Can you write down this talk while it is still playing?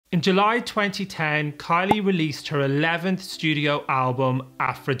In July 2010, Kylie released her 11th studio album,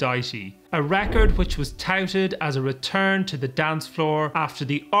 Aphrodite, a record which was touted as a return to the dance floor after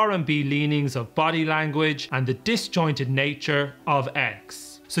the R&B leanings of Body Language and the disjointed nature of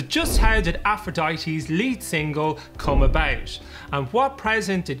X. So just how did Aphrodite's lead single come about? And what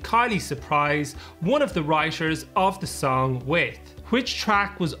present did Kylie surprise one of the writers of the song with? Which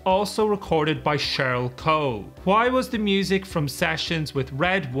track was also recorded by Cheryl Cole? Why was the music from sessions with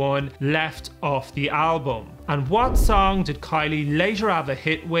Redone left off the album? And what song did Kylie later have a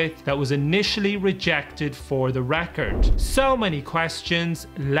hit with that was initially rejected for the record? So many questions,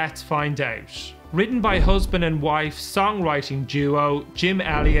 let's find out. Written by husband and wife songwriting duo Jim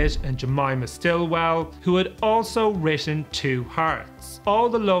Elliott and Jemima Stillwell, who had also written Two Hearts. All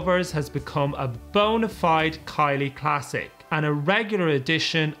the Lovers has become a bona fide Kylie classic and a regular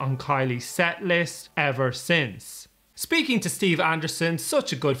addition on Kylie's set list ever since. Speaking to Steve Anderson's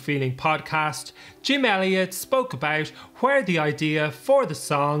Such a Good Feeling podcast, Jim Elliott spoke about where the idea for the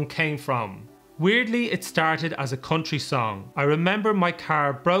song came from. Weirdly, it started as a country song. I remember my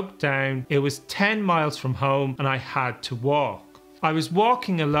car broke down, it was 10 miles from home and I had to walk. I was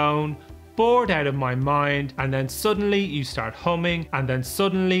walking alone, bored out of my mind, and then suddenly you start humming and then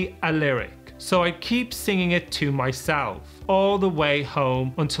suddenly a lyric. So I'd keep singing it to myself all the way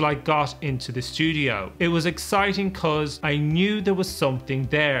home until I got into the studio. It was exciting cause I knew there was something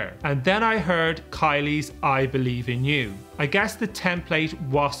there. And then I heard Kylie's I Believe in You. I guess the template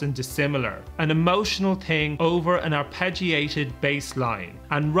wasn't dissimilar, an emotional thing over an arpeggiated bass line.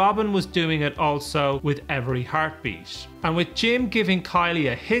 And Robin was doing it also with Every Heartbeat. And with Jim giving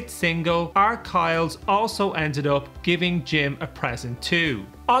Kylie a hit single, our Kyles also ended up giving Jim a present too.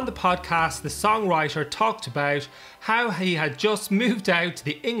 On the podcast, the songwriter talked about how he had just moved out to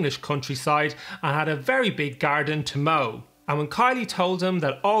the English countryside and had a very big garden to mow. And when Kylie told him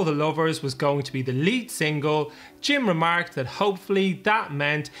that All the Lovers was going to be the lead single, Jim remarked that hopefully that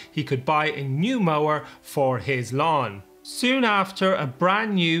meant he could buy a new mower for his lawn. Soon after, a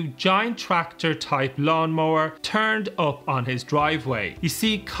brand new giant tractor type lawnmower turned up on his driveway. You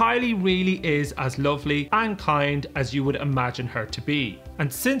see, Kylie really is as lovely and kind as you would imagine her to be.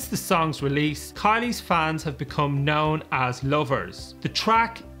 And since the song's release, Kylie's fans have become known as Lovers. The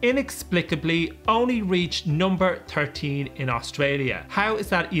track inexplicably only reached number 13 in Australia. How is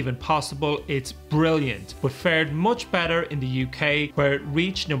that even possible? It's brilliant, but fared much better in the UK, where it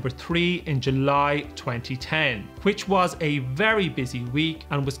reached number 3 in July 2010, which was a very busy week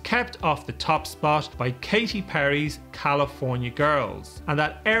and was kept off the top spot by Katy Perry's California Girls and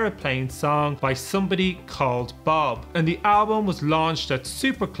that Aeroplane song by Somebody Called Bob. And the album was launched at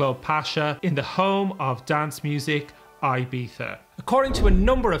Super Club Pasha in the home of dance music, Ibiza. According to a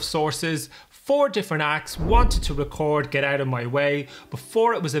number of sources, 4 different acts wanted to record Get Out of My Way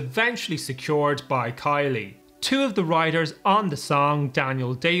before it was eventually secured by Kylie. 2 of the writers on the song,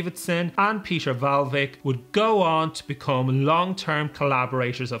 Daniel Davidson and Peter Valvik, would go on to become long-term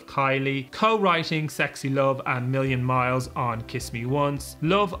collaborators of Kylie, co-writing Sexy Love and Million Miles on Kiss Me Once,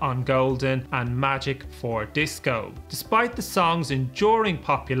 Love on Golden and Magic for Disco. Despite the song's enduring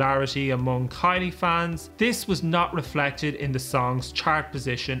popularity among Kylie fans, this was not reflected in the song's chart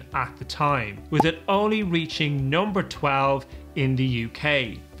position at the time, with it only reaching number 12 in the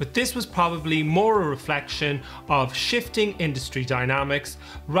UK. But this was probably more a reflection of shifting industry dynamics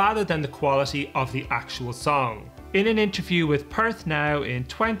rather than the quality of the actual song. In an interview with Perth Now in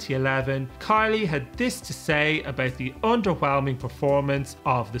 2011, Kylie had this to say about the underwhelming performance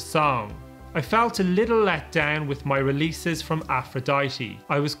of the song. I felt a little let down with my releases from Aphrodite.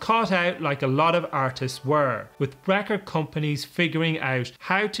 I was caught out like a lot of artists were, with record companies figuring out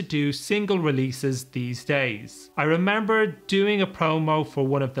how to do single releases these days. I remember doing a promo for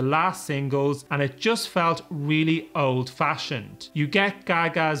one of the last singles and it just felt really old-fashioned. You get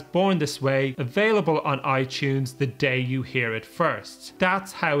Gaga's Born This Way available on iTunes the day you hear it first.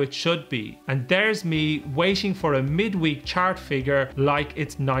 That's how it should be. And there's me waiting for a midweek chart figure like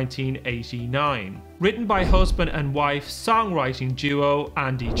it's 1989. Written by husband and wife songwriting duo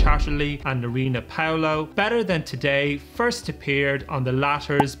Andy Chatterley and Narina Paolo, Better Than Today first appeared on the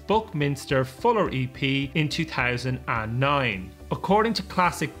latter's Buckminster Fuller EP in 2009. According to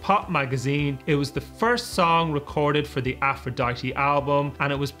Classic Pop magazine, it was the first song recorded for the Aphrodite album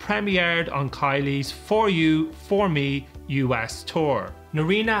and it was premiered on Kylie's For You, For Me US tour.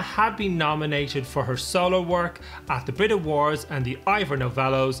 Narina had been nominated for her solo work at the Brit Awards and the Ivor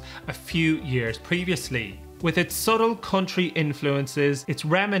Novellos a few years previously. With its subtle country influences, it's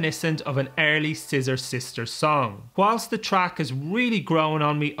reminiscent of an early Scissor Sisters song. Whilst the track has really grown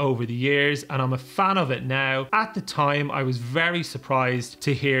on me over the years and I'm a fan of it now, at the time I was very surprised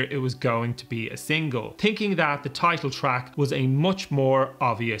to hear it was going to be a single, thinking that the title track was a much more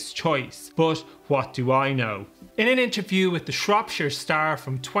obvious choice. But what do I know? In an interview with the Shropshire Star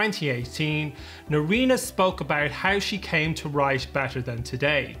from 2018, Narina spoke about how she came to write Better Than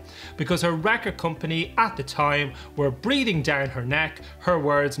Today, because her record company at the time were breathing down her neck, her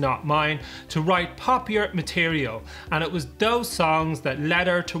words not mine, to write poppier material, and it was those songs that led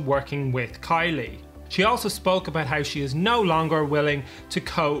her to working with Kylie. She also spoke about how she is no longer willing to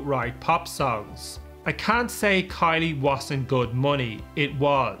co-write pop songs. I can't say Kylie wasn't good money, it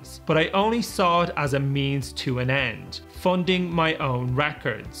was, but I only saw it as a means to an end, funding my own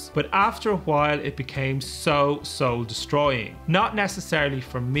records. But after a while it became so soul destroying. Not necessarily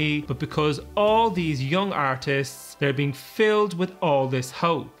for me, but because all these young artists, they're being filled with all this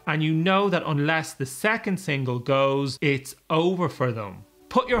hope. And you know that unless the second single goes, it's over for them.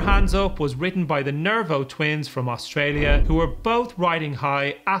 Put Your Hands Up was written by the Nervo twins from Australia, who were both riding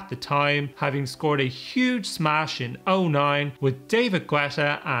high at the time, having scored a huge smash in '09 with David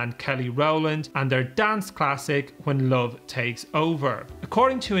Guetta and Kelly Rowland and their dance classic When Love Takes Over.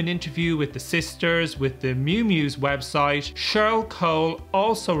 According to an interview with the sisters with the Mew Mew's website, Cheryl Cole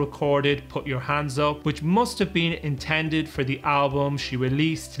also recorded Put Your Hands Up, which must have been intended for the album she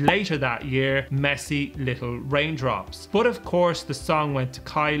released later that year, Messy Little Raindrops. But of course the song went to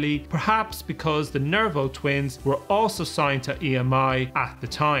Kylie, perhaps because the Nervo twins were also signed to EMI at the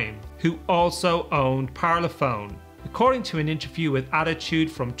time, who also owned Parlophone. According to an interview with Attitude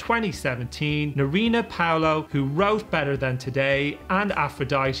from 2017, Narina Paulo, who wrote Better Than Today and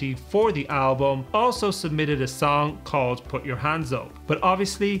Aphrodite for the album, also submitted a song called Put Your Hands Up. But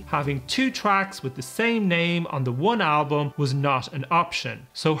obviously, having two tracks with the same name on the one album was not an option,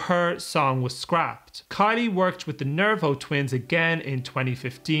 so her song was scrapped. Kylie worked with the Nervo twins again in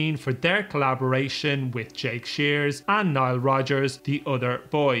 2015 for their collaboration with Jake Shears and Nile Rodgers, The Other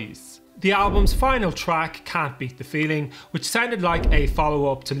Boys. The album's final track, Can't Beat the Feeling, which sounded like a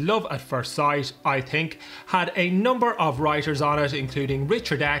follow-up to Love at First Sight, I think, had a number of writers on it, including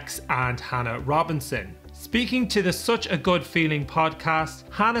Richard X and Hannah Robinson. Speaking to the Such a Good Feeling podcast,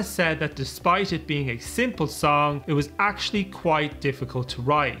 Hannah said that despite it being a simple song, it was actually quite difficult to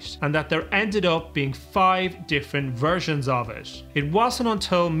write, and that there ended up being 5 different versions of it. It wasn't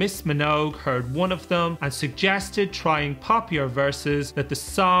until Miss Minogue heard one of them and suggested trying poppier verses that the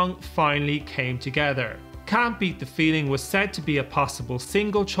song finally came together. Can't Beat the Feeling was said to be a possible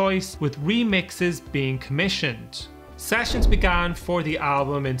single choice, with remixes being commissioned. Sessions began for the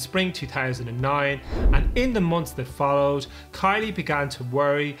album in spring 2009, and in the months that followed, Kylie began to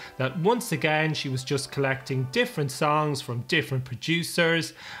worry that once again she was just collecting different songs from different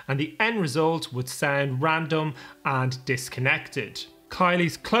producers, and the end result would sound random and disconnected.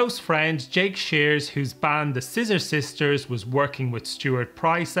 Kylie's close friend Jake Shears, whose band the Scissor Sisters was working with Stuart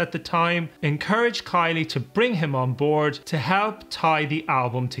Price at the time, encouraged Kylie to bring him on board to help tie the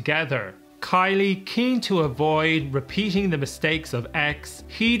album together. Kylie, keen to avoid repeating the mistakes of X,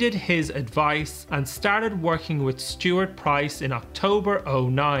 heeded his advice and started working with Stuart Price in October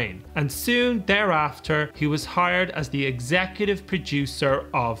 '09, and soon thereafter he was hired as the executive producer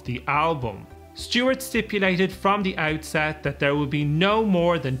of the album. Stuart stipulated from the outset that there would be no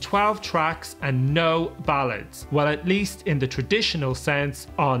more than 12 tracks and no ballads, well, at least in the traditional sense,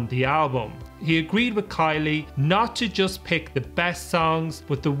 on the album. He agreed with Kylie not to just pick the best songs,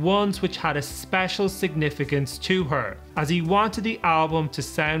 but the ones which had a special significance to her, as he wanted the album to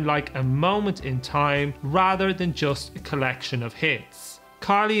sound like a moment in time rather than just a collection of hits.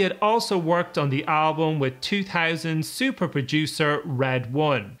 Kylie had also worked on the album with 2000 super producer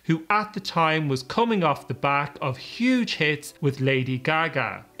Redone, who at the time was coming off the back of huge hits with Lady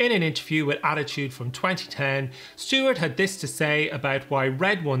Gaga. In an interview with Attitude from 2010, Stuart had this to say about why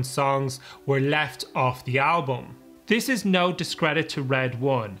Redone songs were left off the album. This is no discredit to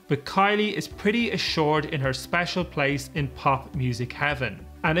Redone, but Kylie is pretty assured in her special place in pop music heaven.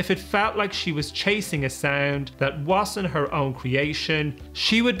 And if it felt like she was chasing a sound that wasn't her own creation,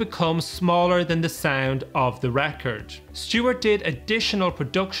 she would become smaller than the sound of the record. Stuart did additional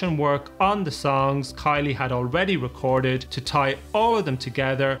production work on the songs Kylie had already recorded to tie all of them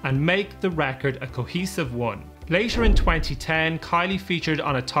together and make the record a cohesive one. Later in 2010, Kylie featured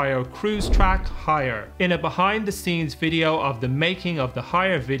on a Tayo Cruz track, Higher. In a behind-the-scenes video of the making of the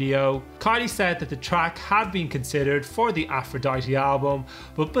Higher video, Kylie said that the track had been considered for the Aphrodite album,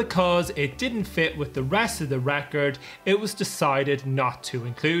 but because it didn't fit with the rest of the record, it was decided not to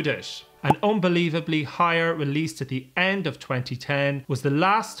include it. and unbelievably higher, released at the end of 2010, was the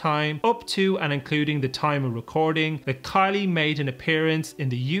last time, up to and including the time of recording, that Kylie made an appearance in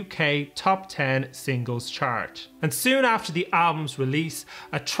the UK Top 10 Singles chart. And soon after the album's release,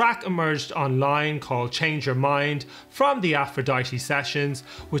 a track emerged online called Change Your Mind from the Aphrodite sessions,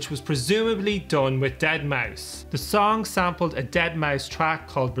 which was presumably done with deadmau5. The song sampled a deadmau5 track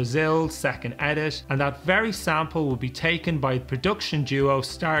called Brazil's Second Edit, and that very sample would be taken by the production duo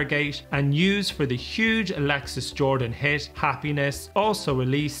Stargate and used for the huge Alexis Jordan hit Happiness, also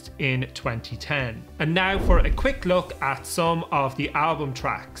released in 2010. And now for a quick look at some of the album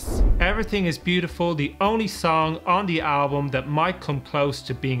tracks. Everything is Beautiful, the only song on the album that might come close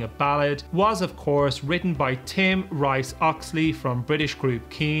to being a ballad, was of course written by Tim Rice Oxley from British group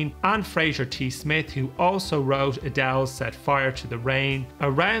Keane and Fraser T. Smith, who also wrote Adele's Set Fire to the Rain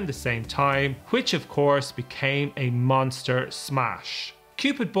around the same time, which of course became a monster smash.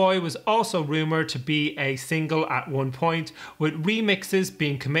 Cupid Boy was also rumoured to be a single at one point, with remixes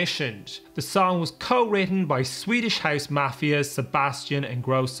being commissioned. The song was co-written by Swedish House Mafia's Sebastian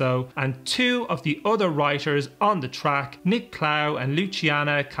Ingrosso, and two of the other writers on the track, Nick Clow and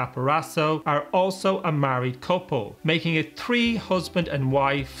Luciana Caparasso, are also a married couple, making it 3 husband and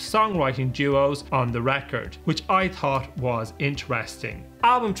wife songwriting duos on the record, which I thought was interesting.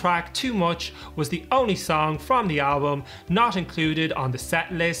 Album track Too Much was the only song from the album not included on the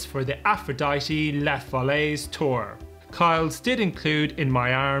set list for the Aphrodite Les Follies tour. Kyle's did include In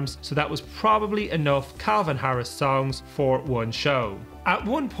My Arms, so that was probably enough Calvin Harris songs for one show. At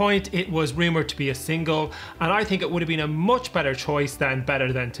one point it was rumoured to be a single, and I think it would have been a much better choice than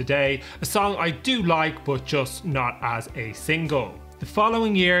Better Than Today, a song I do like but just not as a single. The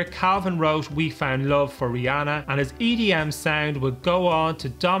following year, Calvin wrote We Found Love for Rihanna, and his EDM sound would go on to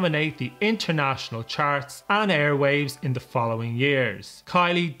dominate the international charts and airwaves in the following years.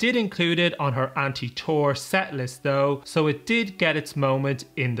 Kylie did include it on her anti-tour set list though, so it did get its moment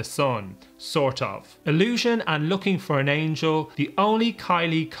in the sun. Sort of. Illusion and Looking for an Angel, the only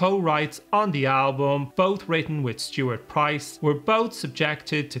Kylie co-writes on the album, both written with Stuart Price, were both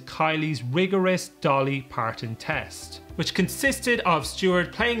subjected to Kylie's rigorous Dolly Parton test, which consisted of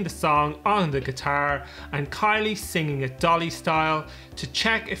Stuart playing the song on the guitar and Kylie singing it Dolly style to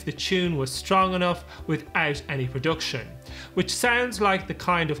check if the tune was strong enough without any production, which sounds like the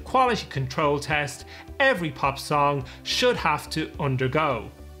kind of quality control test every pop song should have to undergo.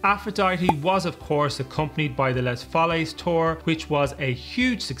 Aphrodite was of course accompanied by the Les Follies tour, which was a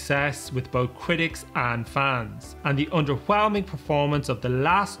huge success with both critics and fans, and the underwhelming performance of the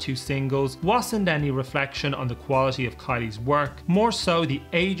last 2 singles wasn't any reflection on the quality of Kylie's work, more so the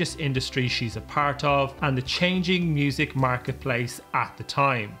ageist industry she's a part of and the changing music marketplace at the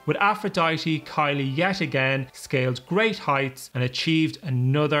time. With Aphrodite, Kylie yet again scaled great heights and achieved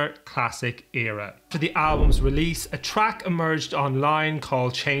another classic era. After the album's release, a track emerged online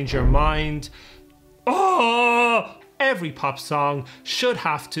called Change Your Mind. Oh, every pop song should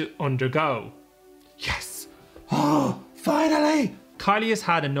have to undergo. Yes. Oh, finally. Kylie has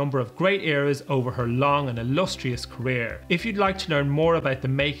had a number of great eras over her long and illustrious career. If you'd like to learn more about the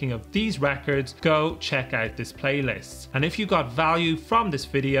making of these records, go check out this playlist. And if you got value from this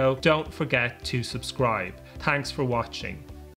video, don't forget to subscribe. Thanks for watching.